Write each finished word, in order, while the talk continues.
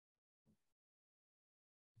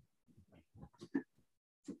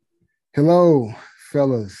Hello,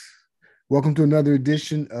 fellas. Welcome to another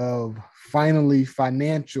edition of Finally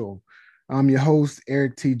Financial. I'm your host,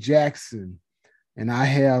 Eric T. Jackson, and I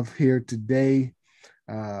have here today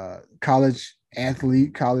college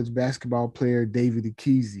athlete, college basketball player, David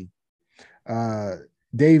Ekezie. Uh,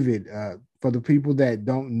 David, for the people that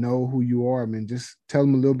don't know who you are, man, just tell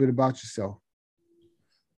them a little bit about yourself.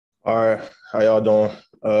 All right, how y'all doing?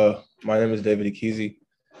 My name is David Ekezie.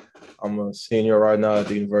 I'm a senior right now at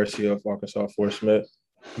the University of Arkansas Fort Smith,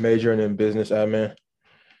 majoring in business admin.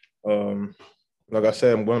 Um, like I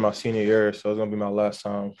said, I'm going to my senior year, so it's gonna be my last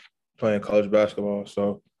time playing college basketball.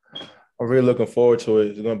 So I'm really looking forward to it.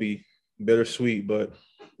 It's gonna be bittersweet, but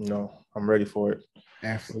I'm ready for it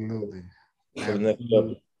Absolutely. for the next step.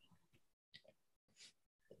 Absolutely.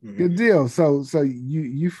 Mhm. Good deal. So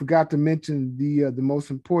you forgot to mention the most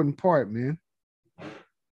important part, man.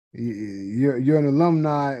 You're an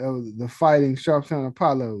alumni of the Fighting Sharpstown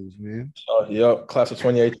Apollos, man. Yep, class of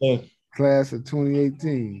 2018. Class of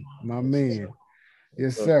 2018, my man.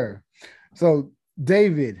 Yes, Uh, sir. So,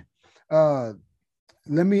 David, uh,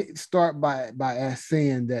 let me start by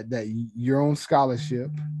saying that you're on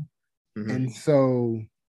scholarship, and mhm. so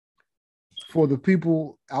for the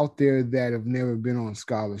people out there that have never been on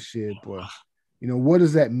scholarship, or what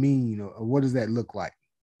does that mean, or what does that look like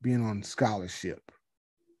being on scholarship?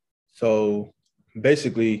 So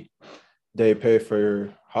basically, they pay for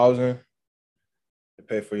your housing, they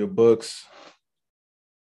pay for your books,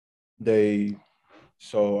 they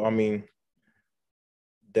so I mean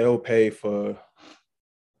they'll pay for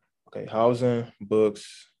housing,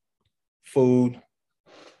 books, food.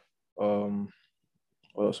 Um,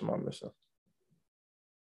 what else am I missing?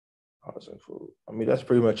 Housing, food. I mean that's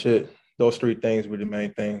pretty much it. Those three things were the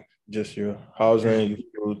main thing. Just your housing, your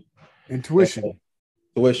food, and Intuition.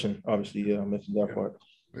 tuition. Obviously, yeah, I mentioned that Yeah. part.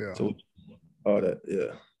 Yeah. So all that,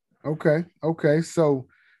 yeah. Okay. Okay. So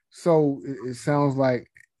it sounds like,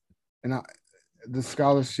 and the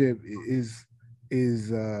scholarship is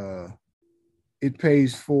it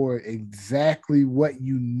pays for exactly what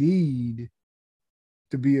you need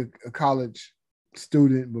to be a college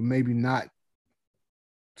student, but maybe not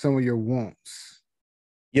some of your wants.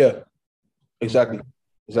 Yeah, Okay. exactly.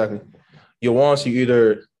 Exactly. Your wants you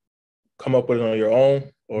either come up with it on your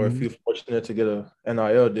own, or if Mhm. you're fortunate to get a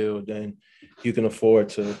NIL deal, then you can afford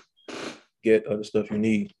to get other stuff you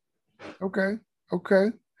need. Okay.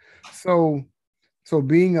 Okay. So so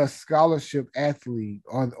being a scholarship athlete,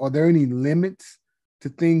 are there any limits to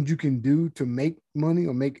things you can do to make money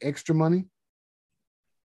or make extra money?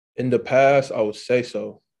 In the past, I would say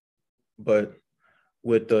so, but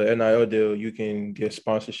with the NIL deal, you can get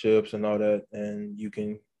sponsorships and all that, and you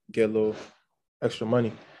can get a little extra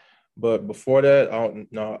money. But before that, I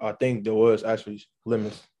don't know. I think there was actually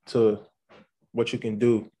limits to what you can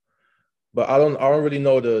do, but I don't really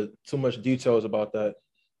know the too much details about that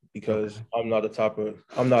because Okay.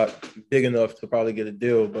 I'm not big enough to probably get a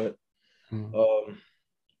deal. But Hmm. um,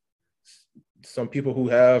 some people who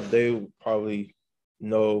have, they probably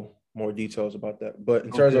know more details about that. But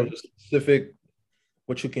in terms of Okay. the specific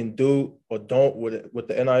what you can do or don't with it with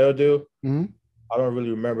the NIL deal, Hmm. I don't really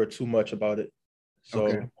remember too much about it. So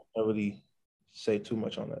Okay. I don't really say too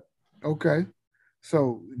much on that. Okay.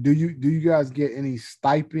 So do you guys get any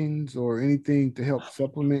stipends or anything to help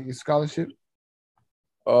supplement your scholarship?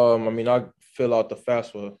 I mean, I fill out the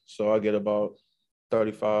FAFSA, so I get about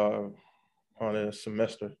 35 on a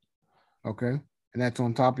semester. Okay. And that's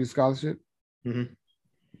on top of your scholarship? Mm-hmm.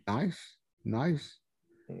 Nice. Nice.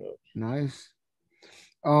 Yeah. Nice.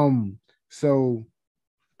 Um, so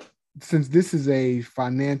since this is a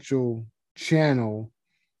financial channel,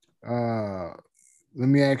 uh let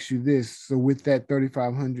me ask you this. So with that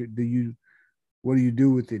 3,500, what do you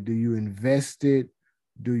do with it? Do you invest it?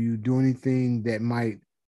 Do you do anything that might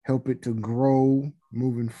help it to grow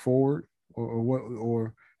moving forward? Or what,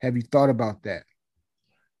 or have you thought about that?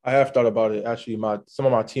 I have thought about it. Actually, my some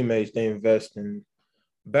of my teammates they invest in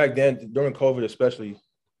back then during COVID, especially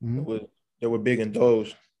it Mhm. was they were big in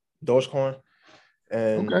Dogecoin,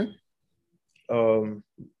 and Okay. um,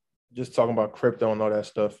 just talking about crypto and all that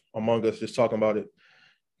stuff. Among us, just talking about it,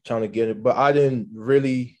 trying to get it, but I didn't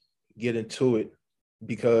really get into it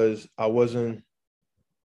because I wasn't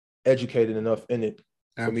educated enough in it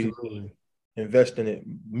for me to Absolutely. invest in it.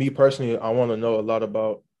 Me personally, I want to know a lot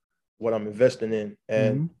about what I'm investing in,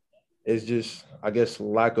 and Hmm. it's just I guess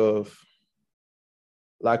lack of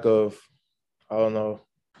I don't know.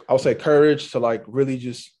 I would say courage to like really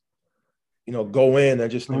just go in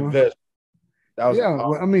and just Uh, invest. That was yeah.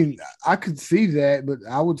 Well, I mean, I could see that, but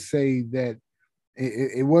I would say that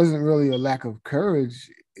it wasn't really a lack of courage.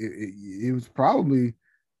 It was probably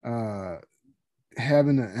uh,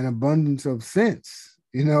 having an abundance of sense,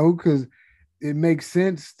 because it makes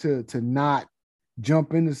sense to not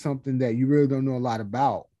jump into something that you really don't know a lot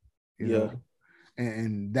about, you Yeah. know.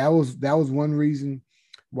 And that was one reason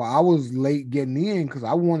why I was late getting in, because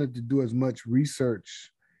I wanted to do as much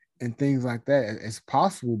research and things like that as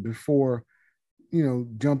possible before,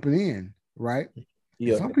 jumping in, right? And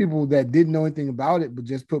Yeah. some people that didn't know anything about it but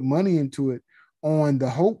just put money into it on the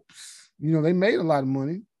hopes, they made a lot of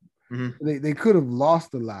money. Hmm. They could have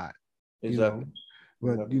lost a lot, you know. Exactly.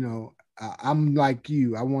 But Exactly. I'm like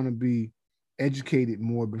you. I want to be educated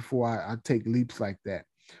more before I take leaps like that.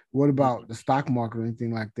 What Mhm. about the stock market or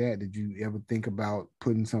anything like that? Did you ever think about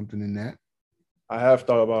putting something in that? I have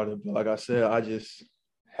thought about it, but like I said, I just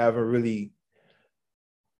haven't really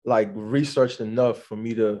like researched enough for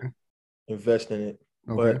me to invest in it.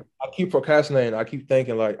 Okay. But I keep procrastinating. I keep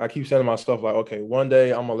thinking like I keep saying to myself like, okay, one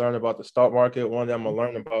day I'm gonna learn about the stock market. One day I'm gonna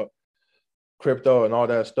learn about crypto and all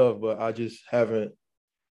that stuff. But I just haven't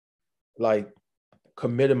like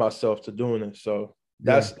committed myself to doing it. So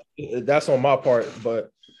Yeah. that's on my part. But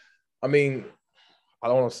I mean, I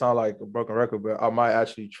don't want to sound like a broken record, but I might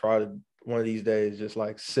actually try to one of these days just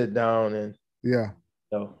like sit down and Yeah.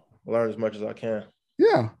 learn as much as I can.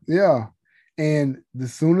 Yeah. Yeah. And the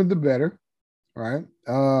sooner the better, right?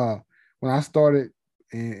 When I started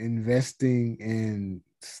investing in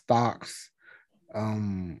stocks,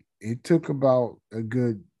 it took about a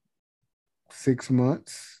good 6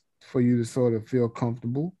 months for you to sort of feel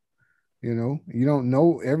comfortable. You don't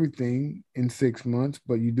know everything in 6 months,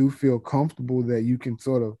 but you do feel comfortable that you can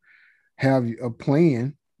sort of have a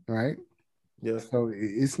plan, right? Yeah. So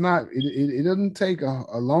it's not, it doesn't take a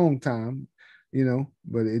long time,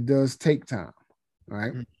 but it does take time,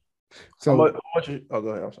 right? Mhm. How So, much? How much? Oh, go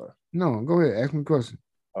ahead. I'm sorry. no, go ahead, ask me a question.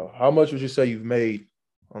 How much would you say you've made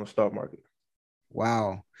on the stock market?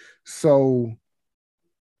 Wow. So,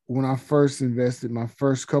 when I first invested, my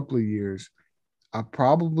first couple of years, I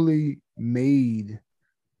probably made,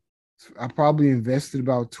 I probably invested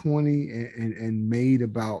about 20 and made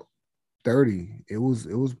about 30. It was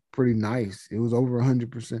pretty nice. It was over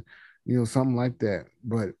 100%, something like that.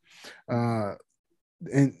 But uh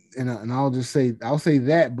and I'll say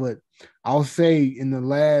that, but I'll say in the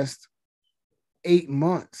last 8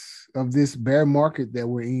 months of this bear market that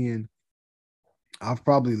we're in, I've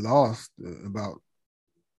probably lost about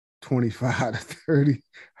 25 to 30,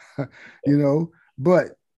 but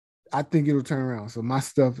I think it'll turn around. So my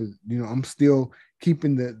stuff is, I'm still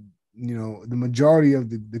keeping the majority of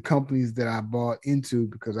the companies that I bought into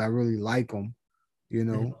because I really like them,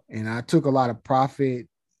 Mhm. and I took a lot of profit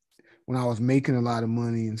when I was making a lot of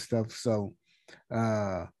money and stuff. So,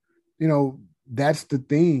 uh, you know, that's the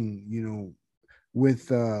thing, with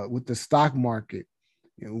the stock market.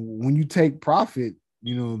 When you take profit,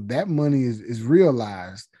 that money is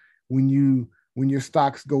realized. When your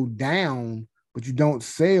stocks go down, but you don't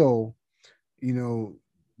sell, you know,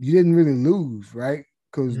 you didn't really lose, right?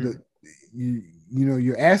 Because Mhm.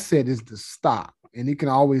 your asset is the stock, and it can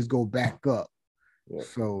always go back up. Yeah.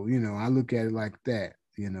 So I look at it like that.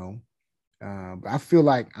 But I feel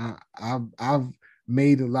like I've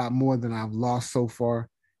made a lot more than I've lost so far,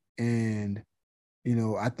 and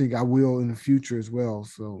I think I will in the future as well.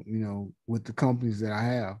 So with the companies that I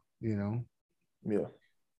have. Yeah.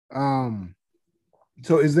 Um,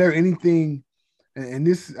 so is there anything? And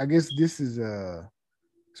this, I guess, this is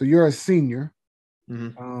so you're a senior. Hmm.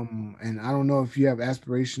 And I don't know if you have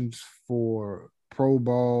aspirations for pro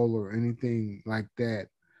ball or anything like that,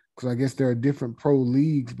 because I guess there are different pro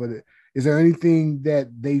leagues. But is there anything that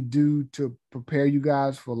they do to prepare you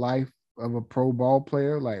guys for life of a pro ball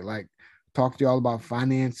player? Like talk to y'all about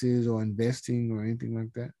finances or investing or anything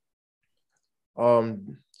like that?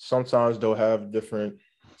 Sometimes they'll have different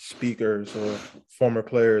speakers or former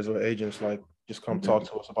players or agents like just come Okay. talk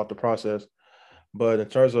to us about the process. But in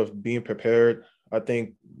terms of being prepared, I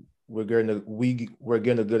think we're getting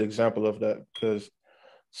a good example of that because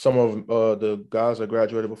some of the guys that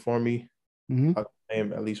graduated before me, Mm-hmm. I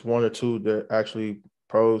name at least one or two that actually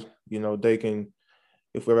pros. They can,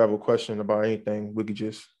 if we ever have a question about anything, we could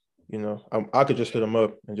just, I could just hit them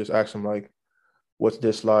up and just ask them like, what's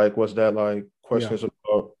this like? What's that like? Yeah, Questions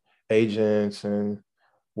about agents and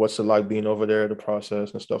what's it like being over there, the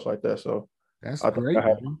process and stuff like that. So that's I think I great,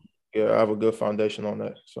 have, man. yeah, I have a good foundation on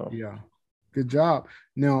that. So Yeah, good job.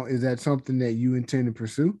 Now, is that something that you intend to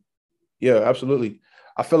pursue? yeah, absolutely.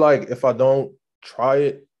 I feel like if I don't try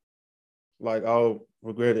it, like I'll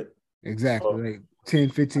regret it. Exactly. So Like 10,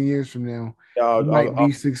 15 years from now, yeah, you might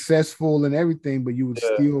be successful and everything, but you would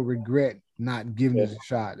yeah, still regret not giving yeah, it a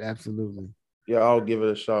shot. Absolutely. Yeah, I'll give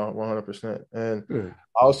it a shot 100%. And Good.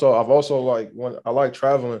 I've also like when I like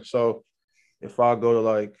traveling. So if I go to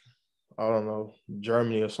like, I don't know,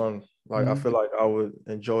 Germany or something, like I Mhm. feel like I would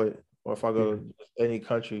enjoy it. Or if I Yeah. go to any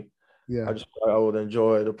country, Yeah. I would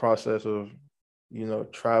enjoy the process of,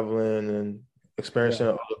 traveling and Yeah. experiencing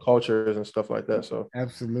other cultures and stuff like that. So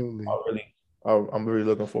Absolutely. I'm really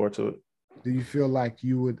looking forward to it. Do you feel like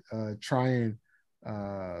you would try and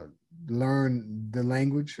uh, learn the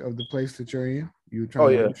language of the place that you're in? You would try Oh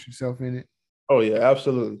and yeah. immerse yourself in it? Oh yeah,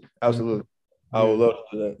 absolutely. Mhm. Absolutely. I Yeah. would love to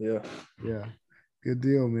do that. Yeah. Yeah. Good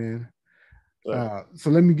deal, man. So, So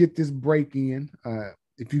let me get this break in.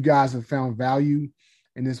 If you guys have found value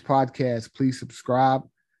in this podcast, please subscribe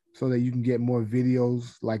so that you can get more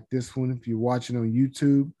videos like this one. If you're watching on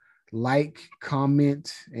YouTube, like,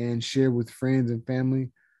 comment, and share with friends and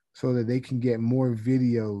family so that they can get more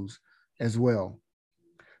videos as well.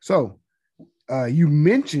 So you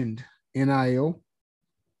mentioned NIL.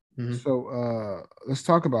 mhm. So let's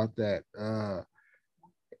talk about that.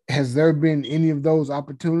 Has there been any of those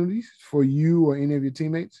opportunities for you or any of your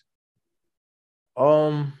teammates?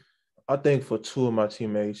 Um, I think for two of my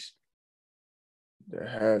teammates there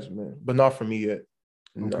has been, but not for me yet.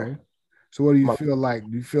 No. Okay. So what do you My, feel like?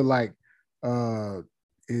 Do you feel like uh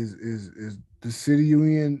is the city you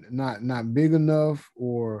in not big enough,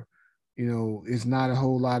 or it's not a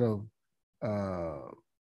whole lot of uh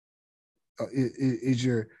is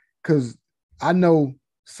your, because I know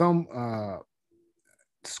some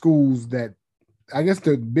schools that, I guess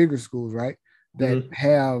the bigger schools, right, that mhm.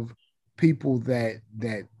 have people that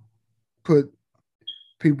put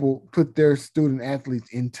put their student athletes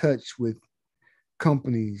in touch with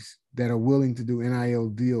companies that are willing to do NIL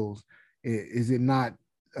deals. Is it not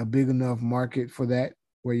a big enough market for that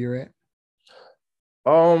where you're at?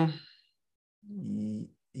 Um,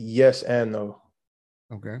 yes and no.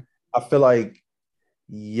 Okay. I feel like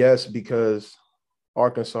yes, because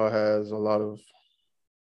Arkansas has a lot of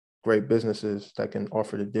great businesses that can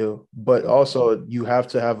offer the deal, but also you have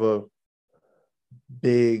to have a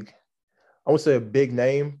big, I would say a big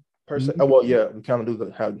name per se. Mhm. Oh, well, yeah, we kind of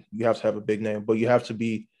do have you have to have a big name, but you have to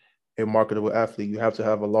be a marketable athlete. You have to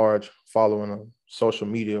have a large following on social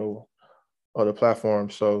media or other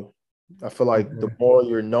platforms. So I feel like the Okay. more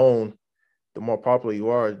you're known, the more popular you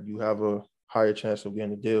are, you have a higher chance of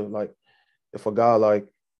getting a deal. Like if a guy like,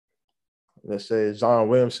 let's say Zion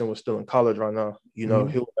Williamson was still in college right now,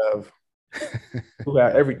 Mhm. he'll have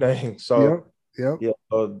everything. So Yep. Yep. yeah,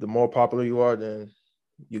 the more popular you are, then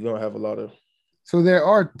you're gonna have a lot of. So there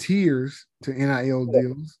are tiers to NIL Yeah,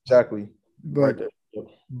 deals, exactly, but right there.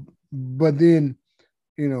 Yep. then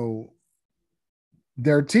you know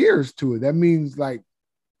there are tiers to it. That means like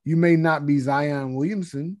you may not be Zion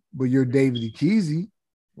Williamson, but you're David Ekezie.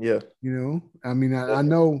 Yeah. I mean, I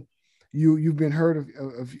know you've been hurt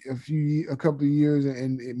a couple of years,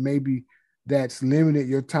 and it maybe that's limited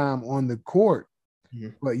your time on the court,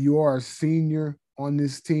 Mhm. but you are a senior on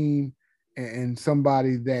this team and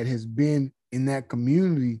somebody that has been in that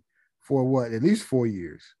community for what, at least 4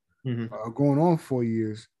 years, Mhm. going on 4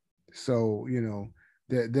 years. So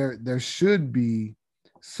there should be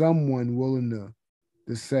someone willing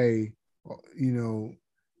to say, you know,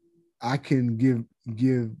 I can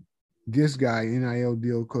give this guy NIL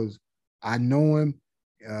deal because I know him.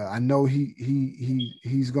 I know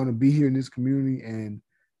he's going to be here in this community, and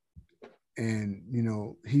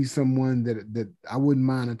he's someone that I wouldn't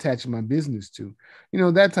mind attaching my business to,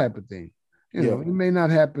 that type of thing. Yeah, It may not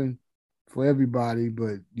happen for everybody,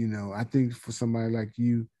 but I think for somebody like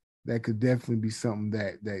you, that could definitely be something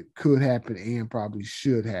that could happen and probably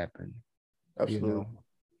should happen. You absolutely. know.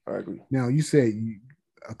 I agree. Now you said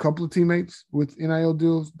a couple of teammates with NIL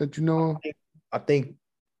deals that you know I think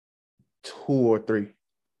two or three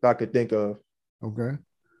that I could think of. of. Okay.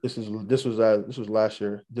 This was last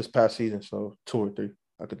year, this past season. So two or three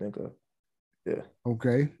I could think of. Yeah.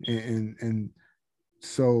 Okay. And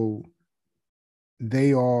so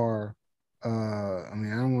they are I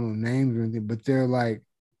mean, I don't want no names or anything, but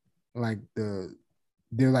like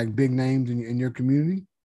they're like big names in your community.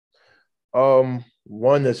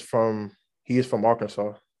 One is from he is from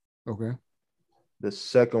Arkansas. Okay. The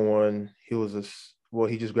second one, he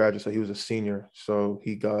just graduated, so he was a senior. So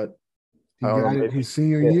he got, He I don't know, got it maybe his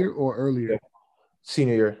senior yeah, year or yeah, earlier.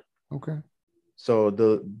 senior year. Okay. So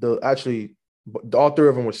the actually all three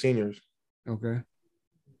of them were seniors, Okay.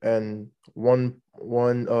 and one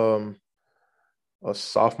a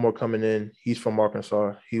sophomore coming in. He's from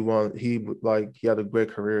Arkansas. He had a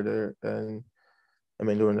great career there, and I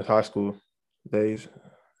mean during his high school days.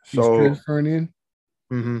 He's So transferring in.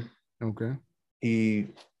 mhm, Okay. he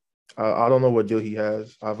I don't know what deal he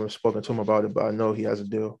has. I haven't spoken to him about it, but I know he has a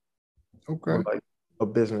deal Okay. with like a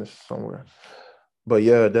business somewhere. But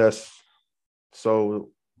yeah, that's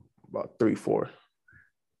so about 3, 4.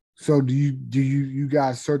 So do you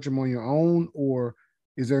guys search them on your own, or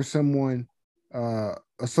is there someone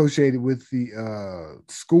associated with the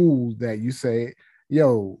school that you say,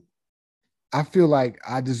 yo, I feel like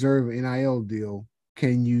I deserve an NIL deal.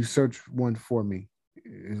 Can you search one for me?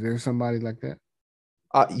 Is there somebody like that?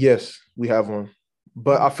 Yes, we have one,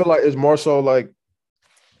 but Oh, I feel like it's more so like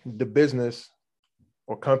the business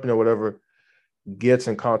or company or whatever gets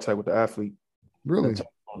in contact with the athlete. And really?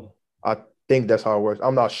 I think that's how it works.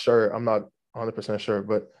 I'm not sure. I'm not 100% sure,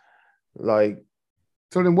 but like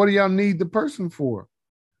So then what do y'all need the person for?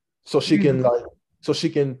 so You she need can the- like so she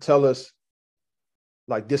can tell us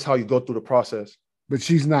like this how you go through the process. but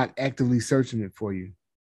she's not actively searching it for you.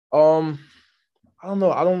 Um, I don't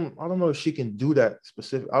know. I don't know if she can do that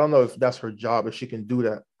specific. I don't know if that's her job. If she can do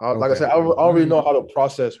that. Like I Okay. said, I don't All really right. know how the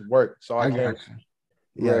process works, so I I got can't.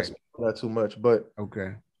 you. Yeah, Right. speak on that too much. But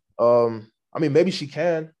Okay. I mean, maybe she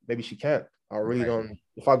can. Maybe she can't. I really Right. don't.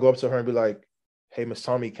 If I go up to her and be like, "Hey, Miss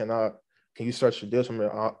Tommy, can you search for this for me?"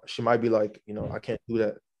 She might be like, I can't do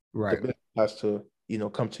that. The Right. business has to,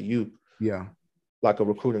 come to you Yeah. like a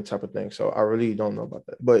recruiting type of thing. So I really don't know about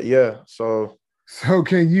that. But yeah, so So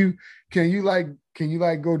can you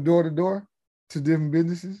go door to door to different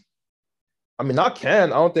businesses? I mean, I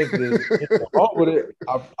can. I don't think there's anything wrong with it.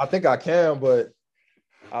 I think I can, but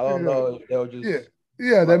I don't Yeah. know if they'll just Yeah.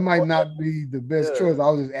 Yeah, that like, might not be the best yeah, choice. I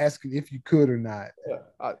was just asking if you could or not.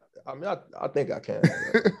 yeah. I mean, I think I can.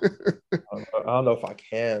 I don't know if I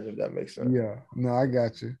can, if that makes sense. Yeah. No, I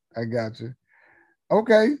got you. I got you.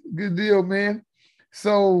 Okay, good deal, man.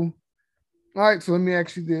 So, all right, so let me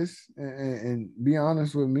ask you this and be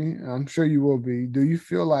honest with me. I'm sure you will be. Do you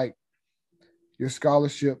feel like your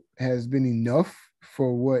scholarship has been enough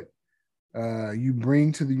for what you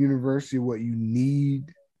bring to the university, what you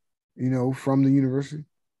need, from the university?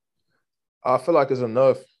 I feel like it's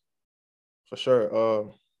enough for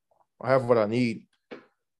sure. I have what I need,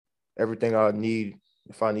 everything I need.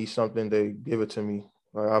 If I need something, they give it to me.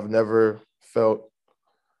 Like I've never felt,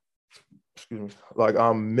 excuse me, like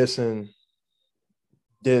I'm missing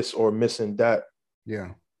this or missing that.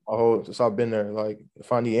 Yeah. Since I've been there, like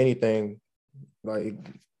if I need anything, like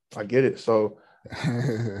I get it. So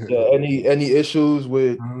yeah, any issues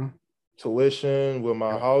with Uh-huh. tuition, with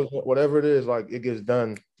my Yep. house, whatever it is, like it gets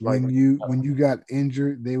done. Like When you got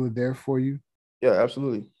injured, they were there for you. yeah,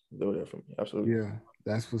 absolutely, they were there for me. Absolutely. Yeah,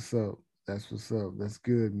 that's what's up. That's what's up. That's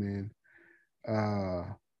good, man. Uh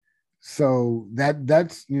so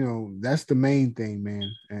that's the main thing,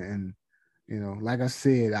 man. And like I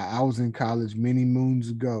said, I was in college many moons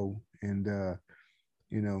ago, and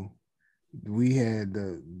you know, we had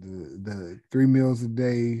the 3 meals a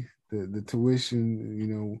day, the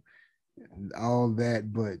tuition, all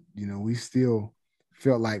that, but we still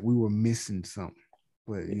felt like we were missing something.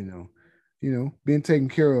 But being taken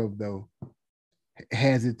care of though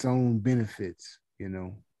has its own benefits,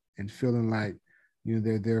 and feeling like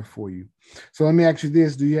they're there for you. So let me ask you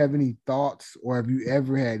this: do you have any thoughts, or have you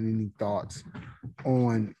ever had any thoughts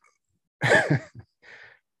on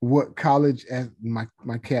what college? As my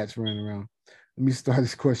cat's running around. Let me start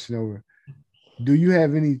this question over. Do you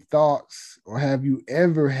have any thoughts, or have you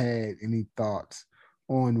ever had any thoughts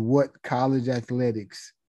on what college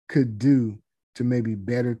athletics could do to maybe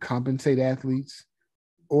better compensate athletes,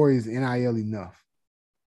 or is NIL enough?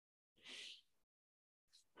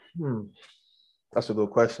 Hmm. That's a good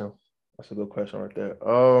question. That's a good question right there.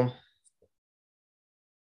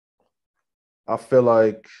 I feel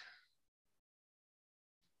like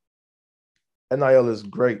NIL is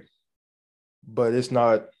great, but it's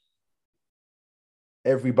not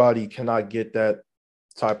everybody cannot get that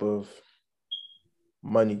type of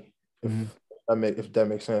money if Mhm. if that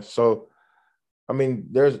makes sense. So I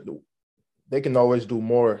mean, they can always do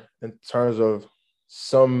more in terms of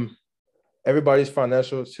some everybody's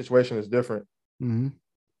financial situation is different. Mhm.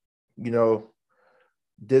 You know,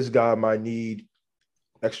 this guy might need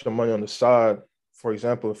extra money on the side. For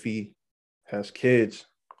example, if he has kids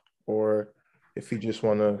or if he just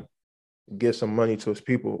want to get some money to his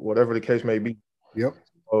people, whatever the case may be. Yep.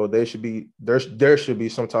 Oh, they should be there should be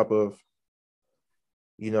some type of,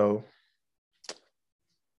 you know,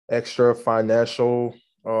 extra financial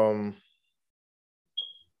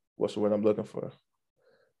what's the word I'm looking for?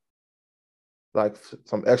 Like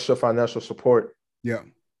some extra financial support Yeah.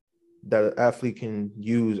 that an athlete can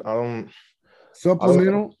use. I don't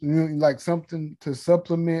Supplemental, like something to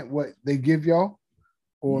supplement what they give y'all,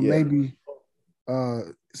 or yeah. maybe uh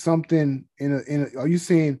something are you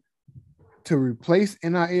saying to replace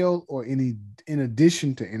NIL or in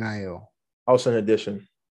addition to NIL? Also in addition,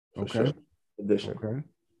 for Okay. sure. Addition. Okay.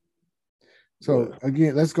 So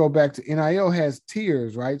again, let's go back to NIL has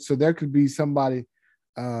tiers, right? So there could be somebody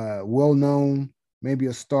well known, maybe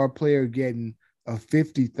a star player getting a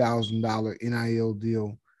 $50,000 NIL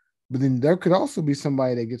deal, but then there could also be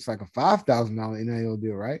somebody that gets like a $5,000 NIL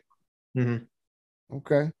deal, right? Mm-hmm.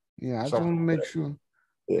 Okay, yeah, I just want to make sure.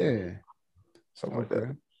 Yeah, something like okay,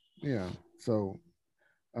 that. yeah. So,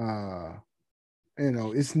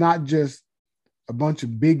 it's not just a bunch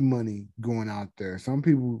of big money going out there. Some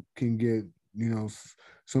people can get,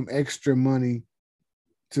 some extra money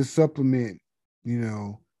to supplement,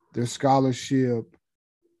 their scholarship.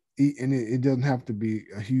 And it doesn't have to be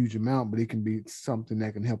a huge amount, but it can be something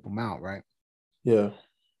that can help them out, right? Yeah.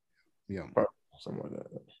 Yeah. Something like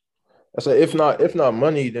that. I say if not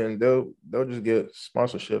money, then they'll just get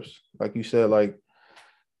sponsorships. Like you said, like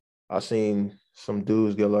I seen some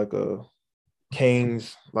dudes get like a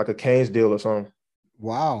Canes deal or something.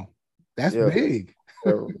 Wow. That's big.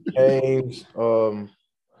 Canes.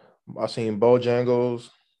 I seen Bojangles.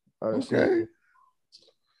 I Okay. seen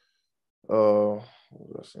what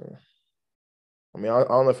was I saying? I mean, I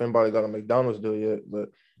don't know if anybody got a McDonald's deal yet, but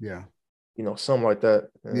yeah, something like that.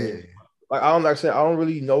 Yeah. Like I don't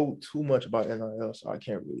really know too much about NIL, so I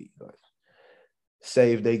can't really like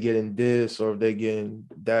say if they getting this or if they getting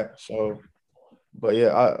that. So, but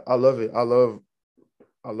yeah, I love it. I love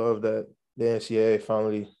that the NCAA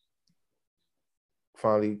finally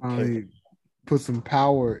put some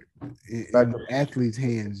power in back. the athletes'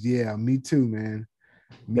 hands. Yeah, me too, man.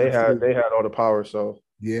 They had all the power, so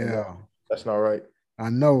yeah, that's not right. I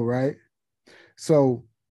know, right? So,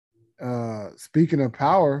 speaking of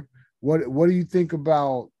power, what do you think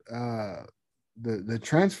about the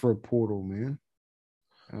transfer portal, man?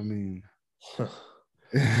 I mean,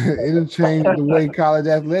 it'll change the way college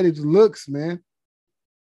athletics looks, man.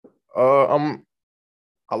 I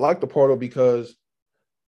like the portal because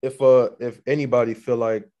if anybody feel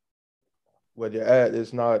like where they're at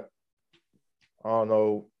is not, I don't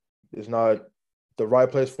know, it's not the right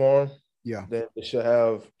place for them, Yeah, then they should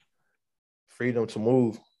have freedom to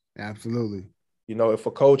move. Absolutely. If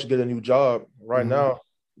a coach get a new job right now,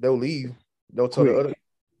 they'll leave. They'll tell the other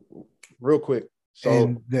real quick. So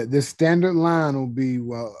and the standard line will be,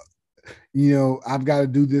 well, I've got to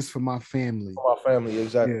do this for my family. For my family,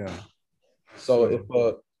 exactly. Yeah. So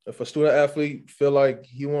if a student athlete feel like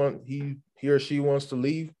he or she wants to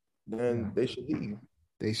leave, then they should leave.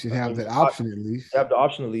 They should have that option at least. They have the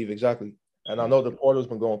option to leave, exactly. And I know the portal's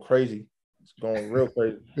been going crazy. It's going real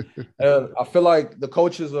crazy. And I feel like the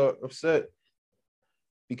coaches are upset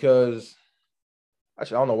because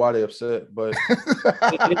actually I don't know why they're upset, but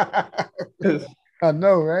I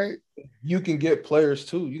know, right? You can get players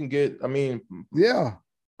too. You can get, yeah.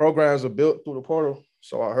 Programs are built through the portal.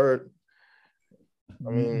 So I heard.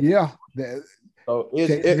 Yeah. So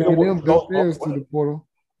it built theirs through the portal.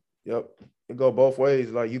 Yep. It go both ways.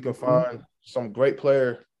 Like you can find some great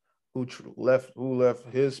player who left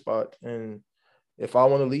his spot. And if I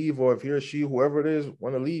want to leave, or if he or she, whoever it is,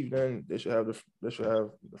 want to leave, then they should have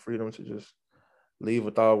the freedom to just leave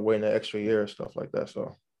without waiting an extra year and stuff like that.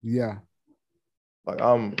 So yeah. Like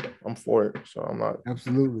I'm for it. So I'm not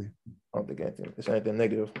absolutely. I don't think it's anything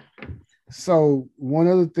negative. So one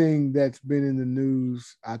other thing that's been in the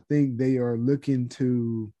news, I think they are looking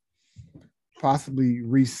to possibly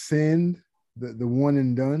rescind the one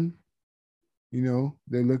and done.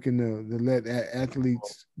 They're looking to let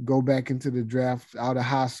athletes go back into the draft out of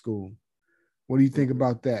high school. What do you think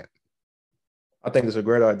about that? I think it's a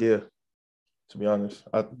great idea, to be honest.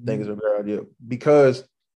 I think it's a great idea because,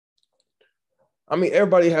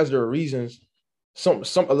 everybody has their reasons.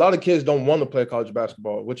 A lot of kids don't want to play college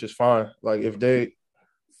basketball, which is fine. Like if they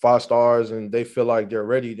 5 stars and they feel like they're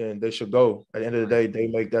ready, then they should go. At the end of the day, they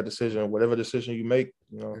make that decision. Whatever decision you make,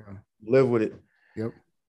 live with it. Yep.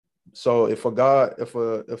 So if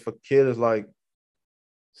a kid is like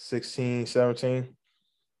 16, 17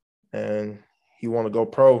 and he want to go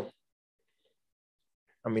pro,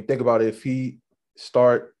 think about it. If he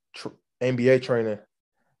start NBA training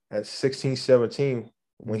at 16, 17,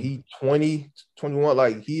 when he 20, 21,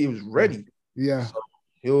 like he was ready. Yeah. So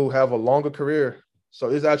he'll have a longer career. So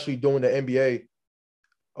it's actually doing the NBA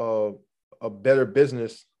a better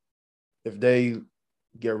business if they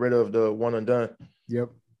get rid of the one and done.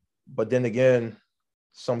 Yep. But then again,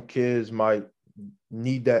 some kids might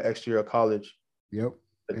need that extra year of college. Yep.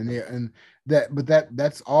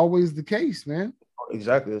 That's always the case, man.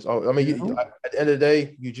 Exactly. At the end of the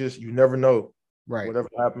day, you never know. Right. Whatever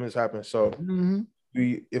happens. So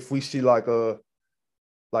if we see like a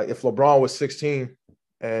like if LeBron was 16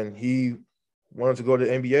 and he wanted to go to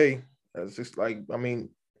the NBA, that's just like, I mean,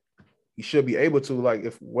 he should be able to, like,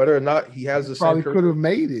 if whether or not he has the same Probably career, could have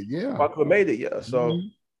made it. Yeah. probably could have made it. Yeah. So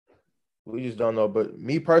we just don't know. But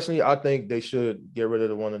me personally, I think they should get rid of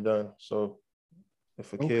the one and done. So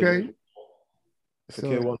if a kid Okay. if a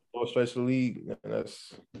kid wants to go straight to the league, then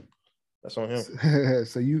that's on him.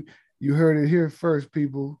 So you heard it here first,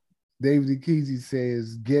 people. David Ekezie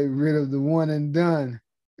says, get rid of the one and done.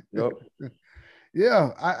 Yep. Yeah,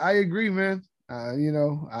 I agree, man. You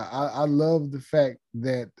know, I love the fact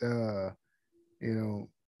that you know,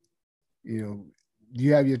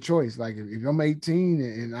 you have your choice. Like if I'm 18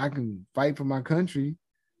 and I can fight for my country,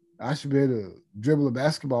 I should be able to dribble a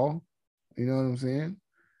basketball. You know what I'm saying?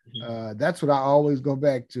 That's what I always go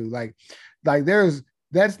back to. Like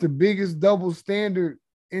that's the biggest double standard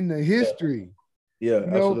in the history. Yeah, You know,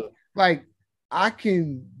 absolutely. like I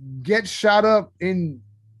can get shot up in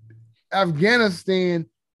Afghanistan,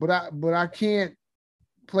 but I can't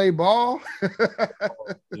play ball.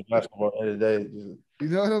 Basketball at the end of the day. You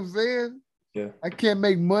know what I'm saying? Yeah. I can't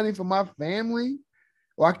make money for my family,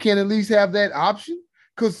 or I can't at least have that option.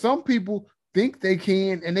 Because some people think they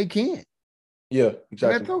can and they can't. Yeah,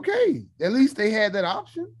 exactly. And that's okay. At least they had that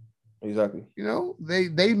option. Exactly. You know,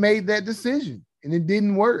 they made that decision and it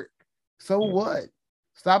didn't work. So what?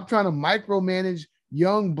 Stop trying to micromanage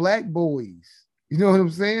young Black boys. You know what I'm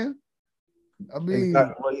saying? I mean,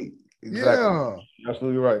 exactly. Yeah,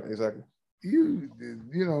 absolutely right. Exactly. You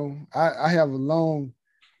know, I have a long,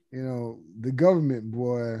 you know, the government,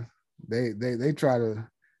 boy, they try to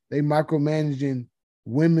they micromanaging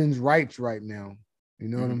women's rights right now. You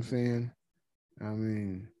know what I'm saying? I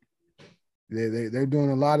mean, they're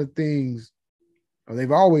doing a lot of things, or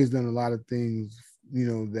they've always done a lot of things, you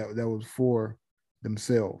know, that was for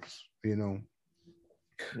themselves, you know.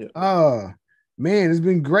 Yeah. Man, it's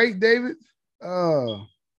been great, David.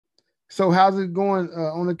 So how's it going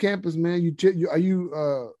on the campus, man? Are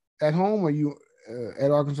you at home or are you at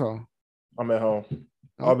Arkansas? I'm at home. Okay.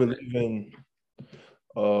 I'll be leaving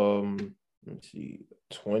let's see,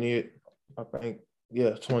 20th, I think.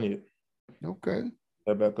 Yeah, 20th. Okay.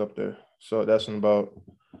 Head back up there. So that's in about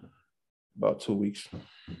 2 weeks.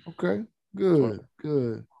 Okay. Good. 20.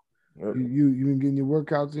 Good. Yep. You been getting your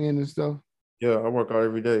workouts in and stuff? Yeah, I work out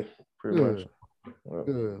every day, pretty much. Yep.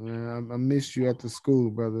 Good, man. I missed you at the school,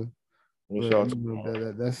 brother. But, you know,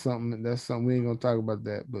 that's something we ain't gonna talk about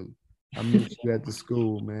that, but I missed you at the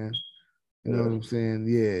school, man. You know what I'm saying?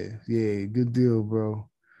 Yeah, good deal, bro.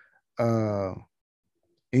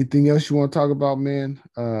 Anything else you want to talk about, man?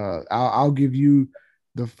 I'll give you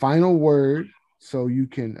the final word so you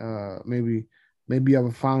can maybe have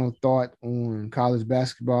a final thought on college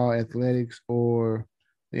basketball, athletics, or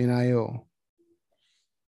the NIL.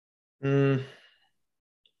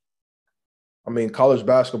 I mean, college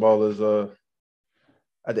basketball is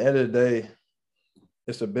at the end of the day,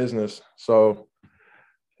 it's a business. So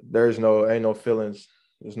ain't no feelings.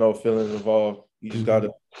 There's no feelings involved. You just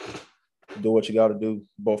gotta do what you gotta do.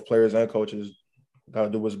 Both players and coaches gotta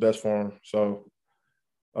do what's best for them. So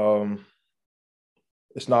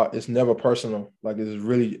it's never personal. Like it's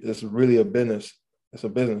really a business. It's a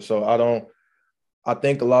business. So I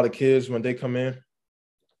think a lot of kids when they come in,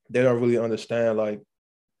 they don't really understand like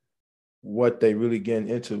what they really getting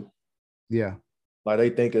into. Yeah. Like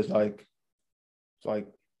they think it's like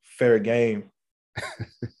fair game.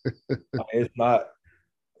 Like,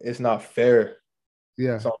 it's not fair.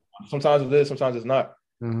 Yeah. So sometimes it is, sometimes it's not.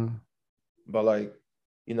 Mm-hmm. But like,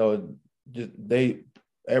 you know,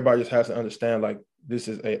 everybody just has to understand like this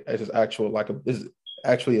is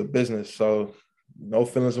actually a business. So no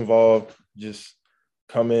feelings involved. Just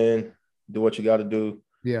come in, do what you got to do.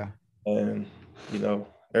 Yeah. And you know,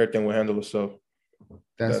 everything will handle itself.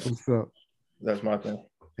 That's what's up. That's my thing.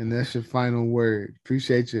 And that's your final word.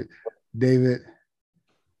 Appreciate you, David.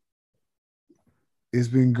 It's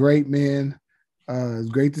been great, man. It's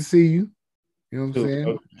great to see you. You know what I'm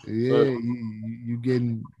saying? Yeah, you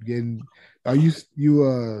getting. Are you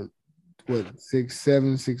what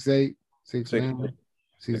 6'7", 6'8", 6'9",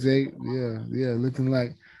 6'8"? Yeah.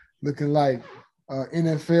 Looking like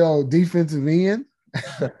NFL defensive end.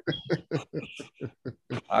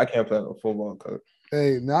 I can't play no football, coach.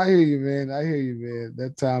 Hey, no, I hear you, man.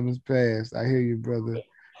 That time has passed. I hear you, brother.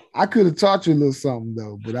 I could have taught you a little something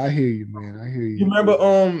though, but I hear you, man. I hear you. You remember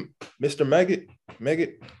Mr. Meggett?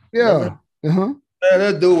 Yeah. Man,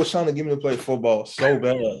 that dude was trying to get me to play football so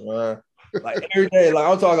bad, man. Like every day, like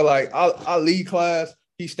I'm talking like I lead class,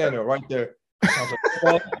 he's standing right there. I'm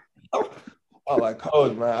like,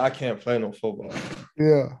 coach, man, I can't play no football.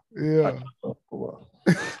 Yeah.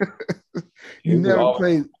 You He was never always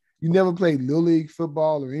played. You never played little league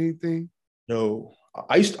football or anything. no.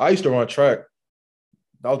 I used to run track.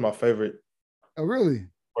 That was my favorite Oh, really?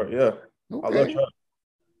 part. Yeah, I love Okay. track.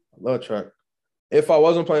 I love track. If I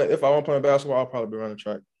wasn't playing basketball, I'll probably be running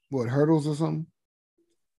track. What, hurdles or something?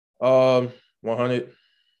 100,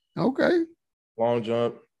 Okay. long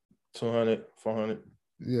jump, 200, 400.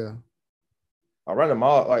 Yeah. I ran a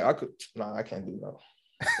mile. Like I could. Nah, I can't do that.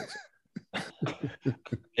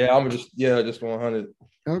 Yeah, just 100.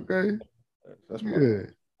 Okay. That's my.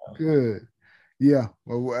 Good. Good. Yeah.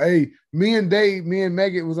 Well, hey, me and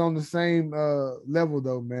Megan was on the same level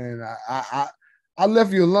though, man. I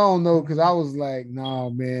left you alone though, because I was like, no,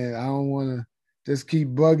 man, I don't want to just keep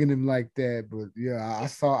bugging him like that. But yeah, I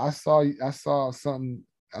saw something.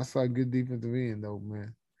 I saw a good defensive end though,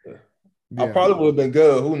 man. I Yeah. probably would have been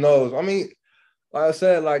good. Who knows? I mean, like I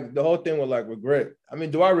said, like the whole thing was like regret. I mean,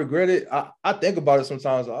 do I regret it? I think about it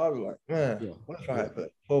sometimes. I'll be like, man, Yeah. what if I Yeah. had played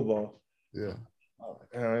football? Yeah.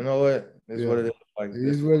 And you know what? It's Yeah. what it is. Like It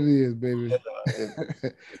this, is what it is, baby. it's in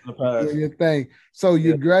the You're doing past. your thing. So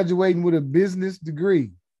you're Yeah. graduating with a business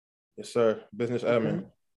degree. Yes, sir. Business Okay.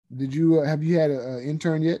 admin. Did you have you had an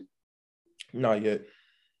intern yet? Not yet.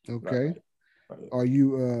 Not Okay. yet. Not yet. Are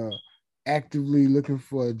you actively looking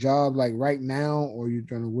for a job like right now, or you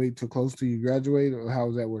trying to wait till close to you graduate, or how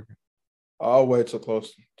is that working? I'll wait till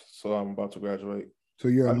close. So I'm about to graduate. So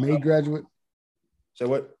you're a I May graduate? say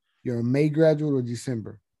what? You're a May graduate or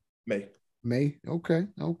December? May. May. Okay.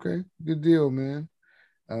 Okay. Good deal, man.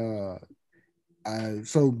 Uh,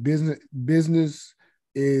 so business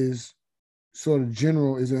is sort of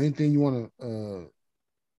general. Is there anything you want to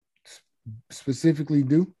specifically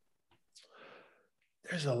do?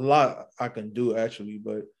 There's a lot I can do actually,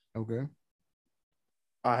 but Okay.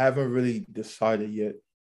 I haven't really decided yet.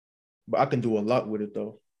 But I can do a lot with it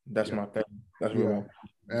though. That's Yeah. my thing. That's Yeah. what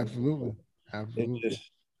Absolutely. it Absolutely.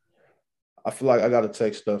 just I feel like I gotta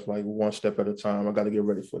take stuff like one step at a time. I gotta get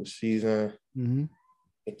ready for the season, Mm-hmm.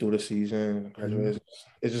 get through the season, Mm-hmm. graduate.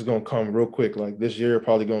 It's just gonna come real quick. Like this year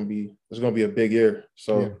probably gonna be it's gonna be a big year. Yeah.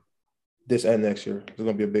 So this and next year, it's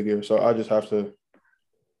gonna be a big year. So I just have to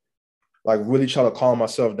like really try to calm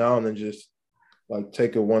myself down and just like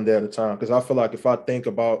take it one day at a time. Because I feel like if I think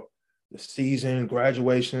about the season,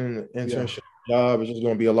 graduation, Yeah. internship, job, it's just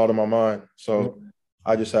gonna be a lot on my mind. Yeah. So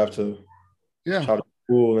I just have to Yeah. try to be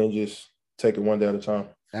cool and just take it one day at a time.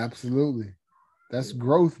 Absolutely. That's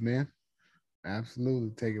growth, man. Absolutely.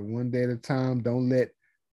 Take it one day at a time. Don't let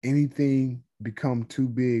anything become too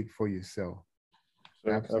big for yourself.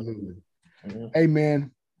 So, Absolutely. yeah. Hey,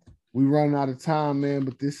 man, we running out of time, man,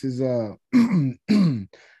 but this is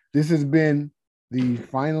this has been the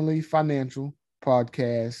Finally Financial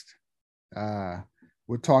podcast.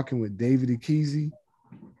 We're talking with David Ekezie,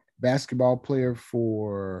 basketball player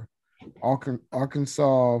for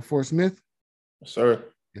Arkansas Fort Smith. Sir.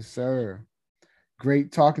 Yes, sir.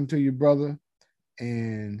 Great talking to you, brother,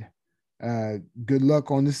 and good luck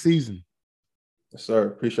on the season. Yes, sir.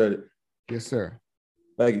 Appreciate it. Yes, sir.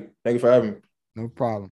 Thank you. Thank you for having me. No problem.